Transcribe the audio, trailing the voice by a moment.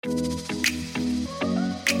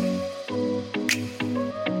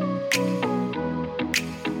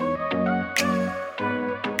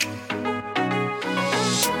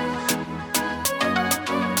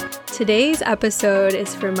Today's episode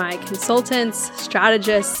is for my consultants,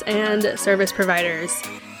 strategists, and service providers.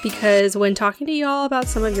 Because when talking to y'all about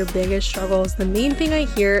some of your biggest struggles, the main thing I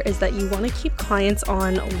hear is that you want to keep clients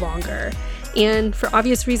on longer. And for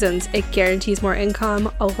obvious reasons, it guarantees more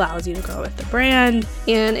income, allows you to grow with the brand,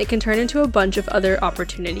 and it can turn into a bunch of other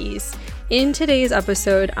opportunities. In today's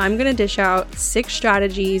episode, I'm going to dish out 6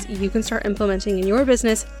 strategies you can start implementing in your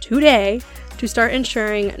business today to start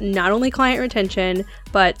ensuring not only client retention,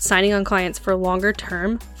 but signing on clients for longer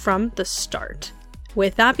term from the start.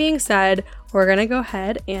 With that being said, we're going to go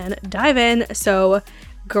ahead and dive in. So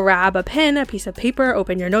grab a pen, a piece of paper,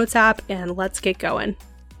 open your notes app, and let's get going.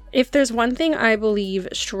 If there's one thing I believe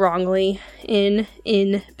strongly in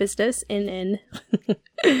business,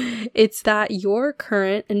 it's that your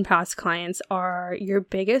current and past clients are your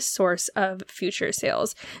biggest source of future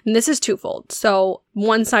sales. And this is twofold. So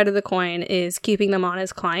one side of the coin is keeping them on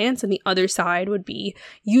as clients, and the other side would be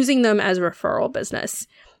using them as referral business.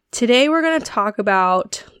 Today, we're going to talk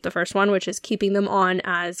about the first one, which is keeping them on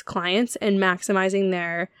as clients and maximizing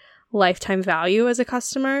their lifetime value as a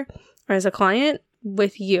customer or as a client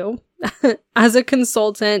with you as a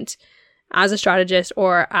consultant, as a strategist,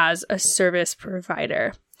 or as a service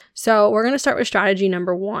provider. So we're going to start with strategy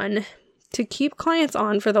number 1. To keep clients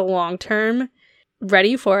on for the long term,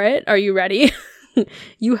 ready for it? Are you ready?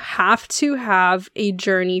 You have to have a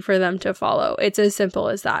journey for them to follow. It's as simple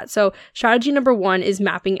as that. So strategy number 1 is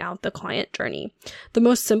mapping out the client journey. The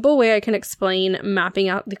most simple way I can explain mapping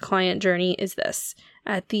out the client journey is this.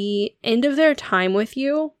 At the end of their time with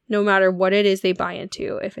you, no matter what it is they buy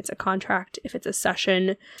into, if it's a contract, if it's a session,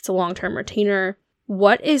 if it's a long-term retainer,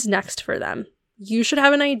 what is next for them? You should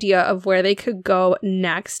have an idea of where they could go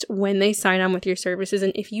next when they sign on with your services.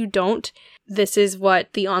 And if you don't, this is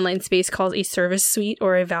what the online space calls a service suite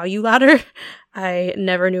or a value ladder. I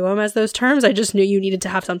never knew them as those terms. I just knew you needed to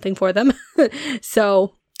have something for them.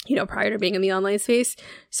 So, prior to being in the online space.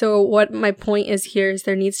 So what my point is here is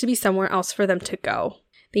there needs to be somewhere else for them to go.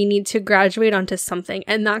 They need to graduate onto something,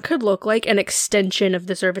 and that could look like an extension of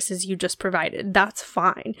the services you just provided. That's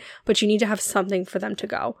fine, but you need to have something for them to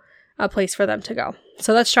go, a place for them to go.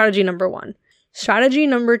 So that's strategy number 1. Strategy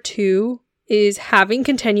number 2 is having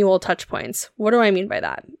continual touch points. What do I mean by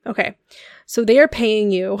that? Okay, so they are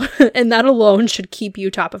paying you, and that alone should keep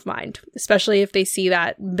you top of mind, especially if they see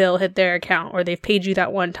that bill hit their account or they've paid you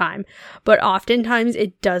that one time. But oftentimes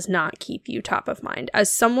it does not keep you top of mind.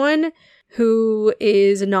 As someone who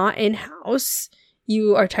is not in-house,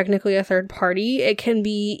 you are technically a third party. It can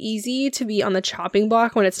be easy to be on the chopping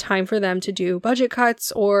block when it's time for them to do budget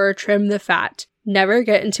cuts or trim the fat. Never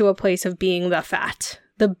get into a place of being the fat.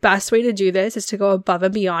 The best way to do this is to go above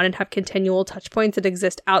and beyond and have continual touch points that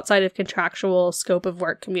exist outside of contractual scope of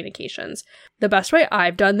work communications. The best way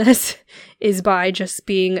I've done this is by just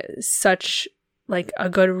being such a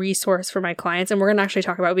good resource for my clients. And we're going to actually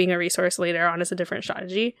talk about being a resource later on as a different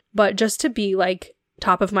strategy. But just to be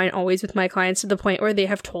top of mind always with my clients to the point where they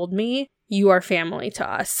have told me, you are family to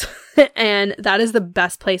us. And that is the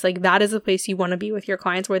best place. That is the place you want to be with your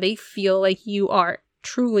clients, where they feel like you are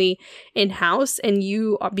truly in-house and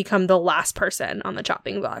you become the last person on the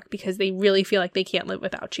chopping block because they really feel like they can't live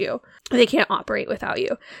without you. They can't operate without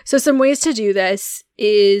you. So some ways to do this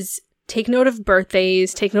is take note of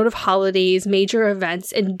birthdays, take note of holidays, major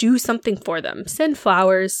events, and do something for them. Send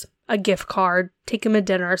flowers, a gift card, take them a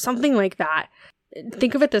dinner, something like that.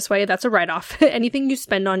 Think of it this way, that's a write-off. Anything you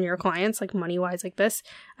spend on your clients, money-wise like this,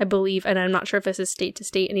 I believe, and I'm not sure if this is state to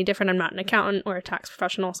state any different. I'm not an accountant or a tax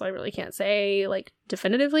professional, so I really can't say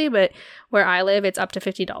definitively, but where I live, it's up to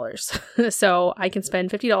 $50. So I can spend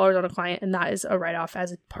 $50 on a client, and that is a write-off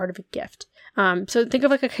as a part of a gift. So think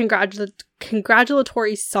of a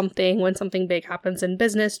congratulatory something when something big happens in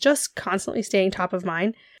business, just constantly staying top of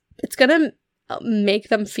mind. It's going to make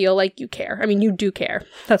them feel like you care. I mean, you do care.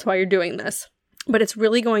 That's why you're doing this. But it's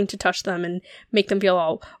really going to touch them and make them feel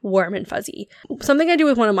all warm and fuzzy. Something I do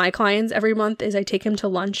with one of my clients every month is I take him to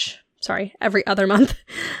lunch. Every other month.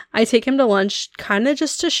 I take him to lunch kind of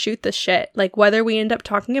just to shoot the shit. Whether we end up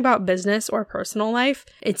talking about business or personal life,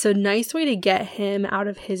 it's a nice way to get him out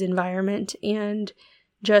of his environment and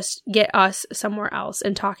just get us somewhere else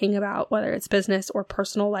and talking about whether it's business or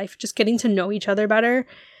personal life, just getting to know each other better.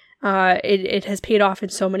 It has paid off in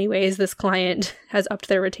so many ways. This client has upped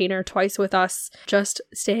their retainer twice with us. Just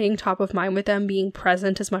staying top of mind with them, being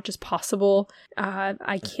present as much as possible.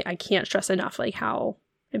 I can't stress enough how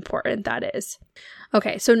important that is.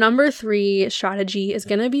 Okay, so number 3 strategy is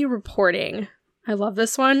going to be reporting I love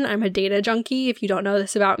this one. I'm a data junkie. If you don't know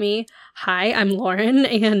this about me, hi, I'm Lauren,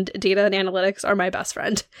 and data and analytics are my best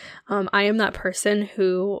friend. I am that person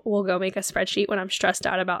who will go make a spreadsheet when I'm stressed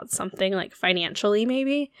out about something, like financially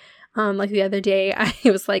maybe. Like the other day, I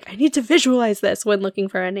was like, I need to visualize this when looking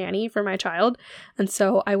for a nanny for my child. And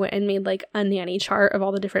so I went and made like a nanny chart of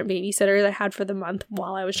all the different babysitters I had for the month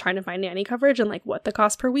while I was trying to find nanny coverage and like what the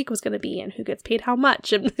cost per week was going to be and who gets paid how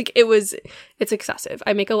much. And like it's excessive.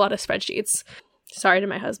 I make a lot of spreadsheets. Sorry to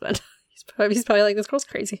my husband. He's probably like, this girl's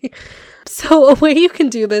crazy. So a way you can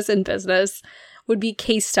do this in business would be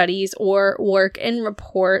case studies or work in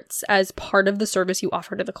reports as part of the service you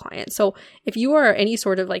offer to the client. So if you are any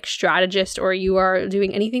sort of like strategist, or you are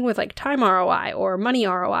doing anything with like time ROI or money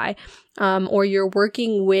ROI, or you're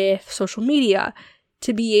working with social media,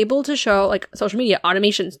 to be able to show like social media,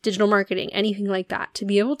 automations, digital marketing, anything like that, to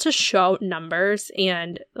be able to show numbers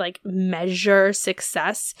and like measure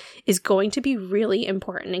success is going to be really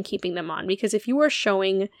important in keeping them on. Because if you are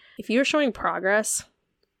showing progress,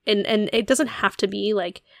 and it doesn't have to be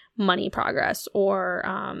like money progress or,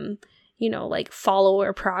 like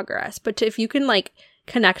follower progress, but if you can like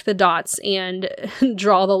connect the dots and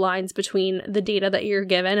draw the lines between the data that you're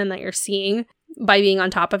given and that you're seeing by being on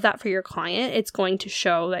top of that for your client, it's going to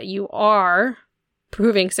show that you are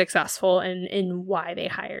proving successful in why they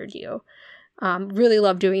hired you. Really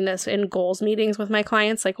love doing this in goals meetings with my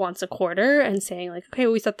clients, like once a quarter, and saying like, okay,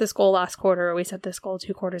 we set this goal last quarter, or we set this goal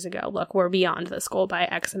 2 quarters ago. Look, we're beyond this goal by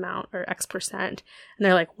X amount or X%. And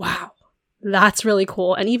they're like, wow, that's really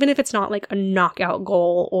cool. And even if it's not like a knockout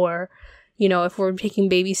goal, or, if we're taking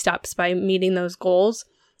baby steps by meeting those goals,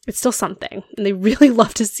 it's still something. And they really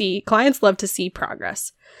clients love to see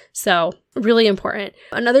progress. So really important.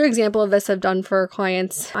 Another example of this I've done for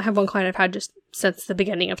clients, I have one client I've had just since the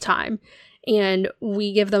beginning of time. And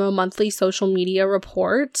we give them a monthly social media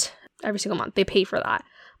report every single month. They pay for that.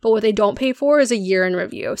 But what they don't pay for is a year in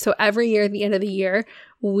review. So every year at the end of the year,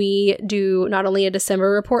 we do not only a December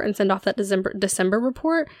report and send off that December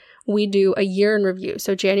report, we do a year in review.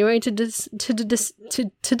 So January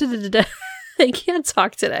I can't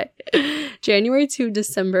talk today. January to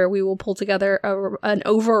December, we will pull together an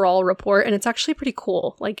overall report, and it's actually pretty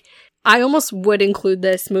cool. Like, I almost would include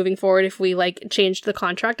this moving forward if we like changed the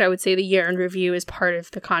contract. I would say the year in review is part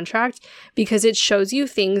of the contract because it shows you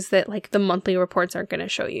things that like the monthly reports aren't going to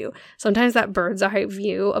show you. Sometimes that bird's eye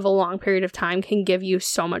view of a long period of time can give you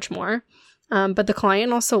so much more. But the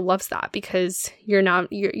client also loves that because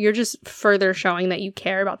you're just further showing that you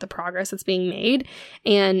care about the progress that's being made.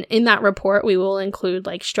 And in that report, we will include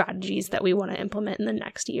like strategies that we want to implement in the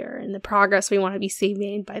next year and the progress we want to be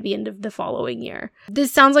seeing by the end of the following year.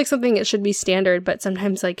 This sounds like something that should be standard, but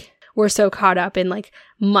sometimes like we're so caught up in like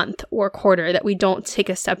month or quarter that we don't take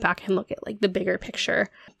a step back and look at like the bigger picture.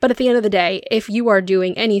 But at the end of the day, if you are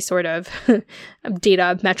doing any sort of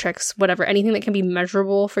data, metrics, whatever, anything that can be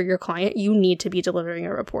measurable for your client, you need to be delivering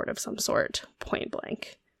a report of some sort, point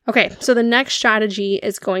blank. Okay, so the next strategy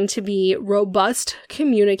is going to be robust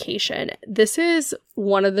communication. This is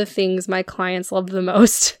one of the things my clients love the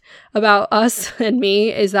most about us and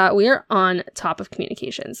me is that we are on top of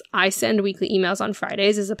communications. I send weekly emails on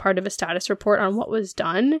Fridays as a part of a status report on what was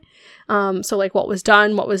done. So like what was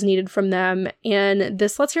done, what was needed from them. And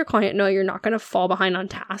this lets your client know you're not going to fall behind on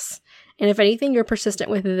tasks. And if anything, you're persistent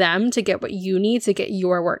with them to get what you need to get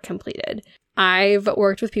your work completed. I've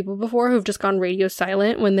worked with people before who've just gone radio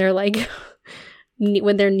silent when they're like,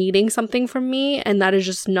 when they're needing something from me. And that is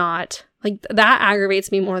just not, like, that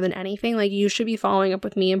aggravates me more than anything. Like, you should be following up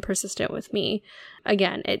with me and persistent with me.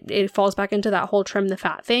 Again, it falls back into that whole trim the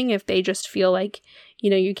fat thing. If they just feel like,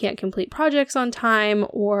 you can't complete projects on time,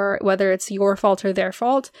 or whether it's your fault or their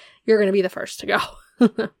fault, you're going to be the first to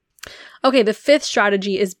go. Okay, the 5th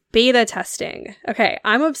strategy is beta testing. Okay,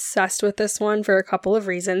 I'm obsessed with this one for a couple of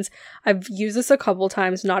reasons. I've used this a couple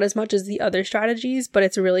times, not as much as the other strategies, but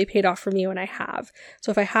it's really paid off for me when I have.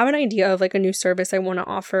 So if I have an idea of like a new service I want to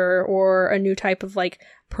offer, or a new type of like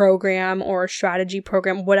program or strategy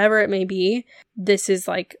program, whatever it may be, this is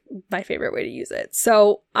like my favorite way to use it.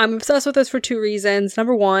 So I'm obsessed with this for 2 reasons.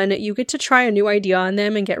 Number 1, you get to try a new idea on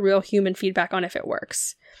them and get real human feedback on if it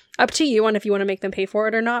works. Up to you on if you want to make them pay for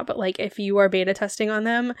it or not, but like if you are beta testing on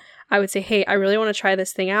them, I would say, hey, I really want to try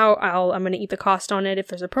this thing out. I'm going to eat the cost on it if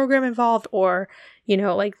there's a program involved, or,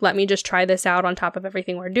 like let me just try this out on top of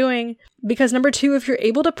everything we're doing. Because number 2, if you're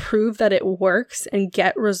able to prove that it works and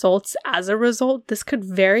get results as a result, this could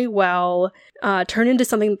very well turn into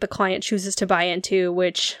something that the client chooses to buy into,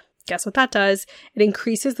 which guess what that does? It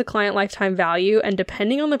increases the client lifetime value, and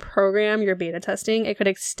depending on the program you're beta testing, it could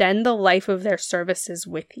extend the life of their services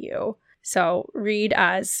with you. So read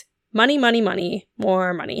as Money, money, money,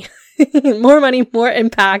 more money. More money, more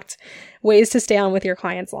impact, ways to stay on with your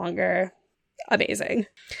clients longer. Amazing.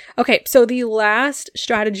 Okay, so the last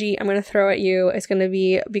strategy I'm going to throw at you is going to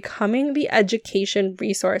be becoming the education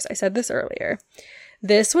resource. I said this earlier.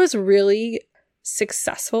 This was really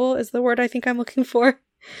successful is the word I think I'm looking for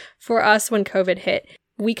us when COVID hit.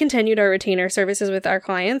 We continued our retainer services with our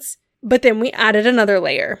clients, but then we added another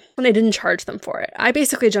layer and I didn't charge them for it. I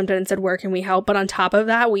basically jumped in and said, where can we help? But on top of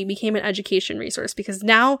that, we became an education resource because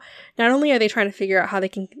now not only are they trying to figure out how they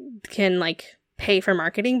can like pay for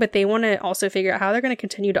marketing, but they want to also figure out how they're going to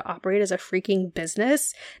continue to operate as a freaking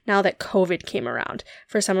business now that COVID came around.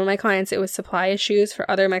 For some of my clients, it was supply issues. For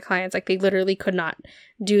other of my clients, like they literally could not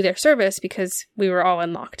do their service because we were all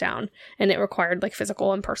in lockdown and it required like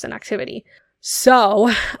physical in-person activity.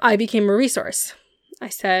 So I became a resource. I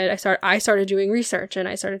started doing research and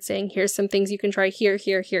I started saying, here's some things you can try here.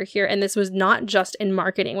 And this was not just in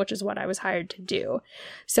marketing, which is what I was hired to do.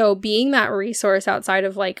 So being that resource outside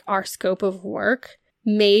of like our scope of work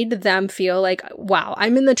made them feel like, wow,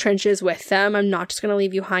 I'm in the trenches with them. I'm not just going to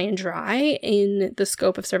leave you high and dry in the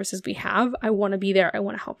scope of services we have. I want to be there. I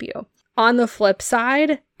want to help you. On the flip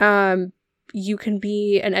side, you can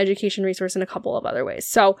be an education resource in a couple of other ways.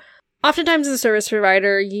 So oftentimes as a service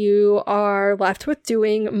provider, you are left with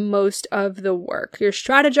doing most of the work. You're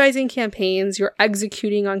strategizing campaigns, you're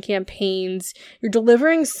executing on campaigns, you're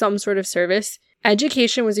delivering some sort of service.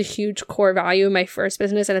 Education was a huge core value in my first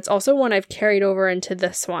business, and it's also one I've carried over into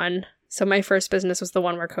this one. So my first business was the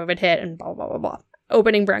one where COVID hit and blah, blah, blah, blah.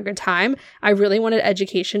 Opening Brand Good Time, I really wanted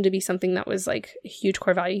education to be something that was like a huge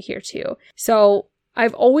core value here too. So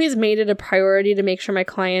I've always made it a priority to make sure my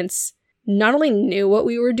clients not only knew what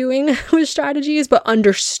we were doing with strategies, but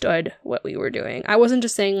understood what we were doing. I wasn't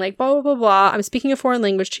just saying like, blah, blah, blah, blah. I'm speaking a foreign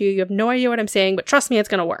language to you. You have no idea what I'm saying, but trust me, it's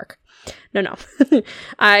going to work. No.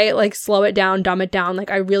 I like slow it down, dumb it down.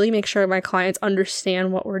 Like I really make sure my clients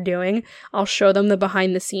understand what we're doing. I'll show them the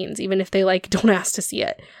behind the scenes, even if they like don't ask to see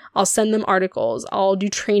it. I'll send them articles. I'll do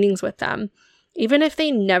trainings with them. Even if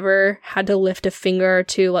they never had to lift a finger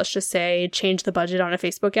to, let's just say, change the budget on a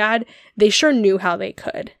Facebook ad, they sure knew how they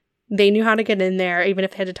could. They knew how to get in there, even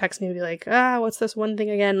if they had to text me and be like, what's this one thing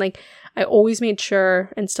again? Like, I always made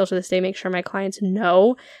sure, and still to this day, make sure my clients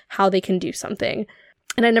know how they can do something.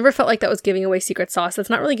 And I never felt like that was giving away secret sauce. That's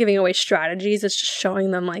not really giving away strategies. It's just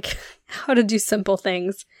showing them, like, how to do simple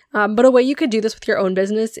things. But a way you could do this with your own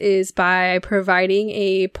business is by providing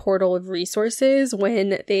a portal of resources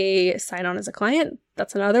when they sign on as a client.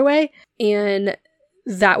 That's another way. And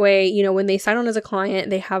that way, you know, when they sign on as a client,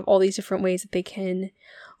 they have all these different ways that they can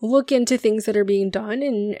look into things that are being done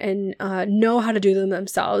and know how to do them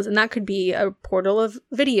themselves. And that could be a portal of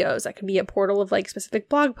videos. That could be a portal of like specific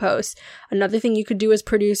blog posts. Another thing you could do is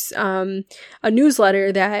produce a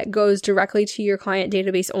newsletter that goes directly to your client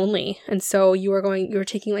database only. And so you're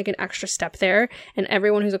taking like an extra step there, and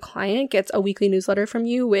everyone who's a client gets a weekly newsletter from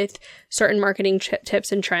you with certain marketing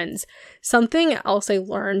tips and trends. Something else I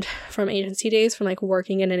learned from agency days, from like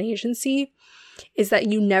working in an agency, is that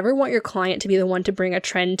you never want your client to be the one to bring a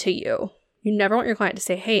trend to you. You never want your client to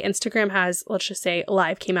say, hey, Instagram has, let's just say,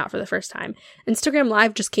 Live came out for the first time. Instagram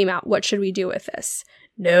Live just came out. What should we do with this?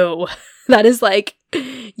 No, that is like,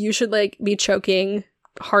 you should like be choking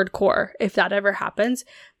hardcore if that ever happens,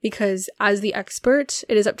 because as the expert,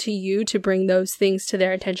 it is up to you to bring those things to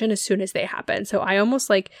their attention as soon as they happen. So I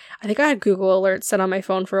think I had Google Alerts set on my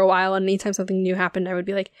phone for a while, and anytime something new happened,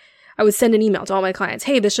 I would send an email to all my clients.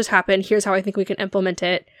 Hey, this just happened. Here's how I think we can implement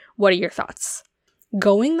it. What are your thoughts?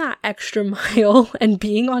 Going that extra mile and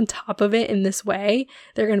being on top of it in this way,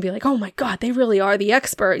 they're going to be like, oh my God, they really are the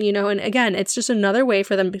expert, you know? And again, it's just another way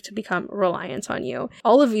for them to become reliant on you.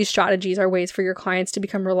 All of these strategies are ways for your clients to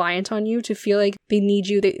become reliant on you, to feel like they need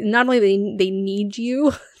you. Not only they need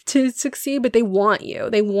you to succeed, but they want you.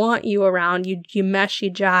 They want you around. You mesh, you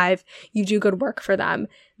jive, you do good work for them.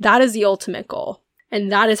 That is the ultimate goal. And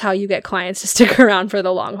that is how you get clients to stick around for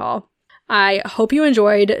the long haul. I hope you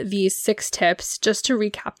enjoyed these 6 tips. Just to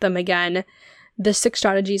recap them again, the 6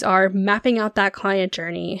 strategies are mapping out that client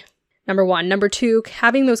journey. Number 1. Number 2,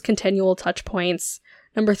 having those continual touch points.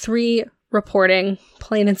 Number 3, reporting,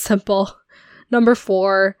 plain and simple. Number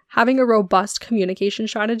 4, having a robust communication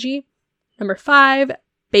strategy. Number 5,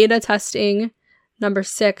 beta testing. Number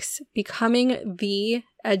 6, becoming the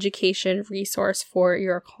education resource for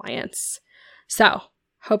your clients. So,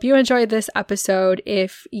 hope you enjoyed this episode.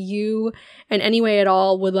 If you, in any way at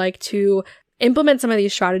all, would like to implement some of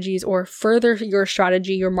these strategies or further your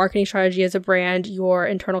strategy, your marketing strategy as a brand, your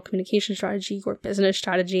internal communication strategy, your business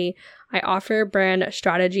strategy, I offer brand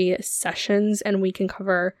strategy sessions, and we can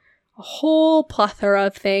cover a whole plethora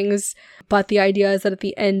of things. But the idea is that at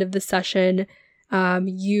the end of the session,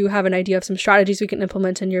 you have an idea of some strategies we can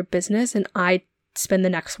implement in your business, and I spend the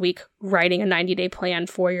next week writing a 90-day plan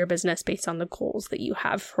for your business based on the goals that you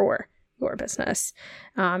have for your business.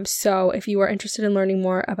 So if you are interested in learning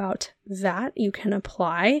more about that, you can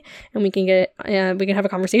apply and we can have a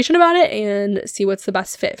conversation about it and see what's the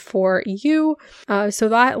best fit for you. So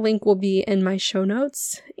that link will be in my show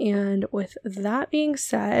notes. And with that being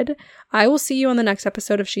said, I will see you on the next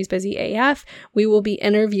episode of She's Busy AF. We will be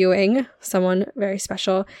interviewing someone very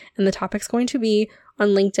special, and the topic's going to be on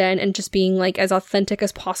LinkedIn and just being like as authentic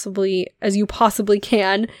as you possibly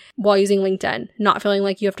can while using LinkedIn, not feeling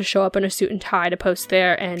like you have to show up in a suit and tie to post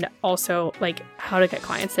there, and also like how to get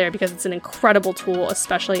clients there, because it's an incredible tool,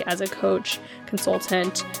 especially as a coach,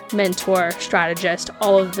 consultant, mentor, strategist,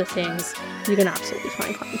 all of the things. You can absolutely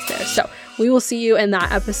find clients there. So we will see you in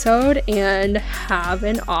that episode, and have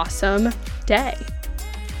an awesome day.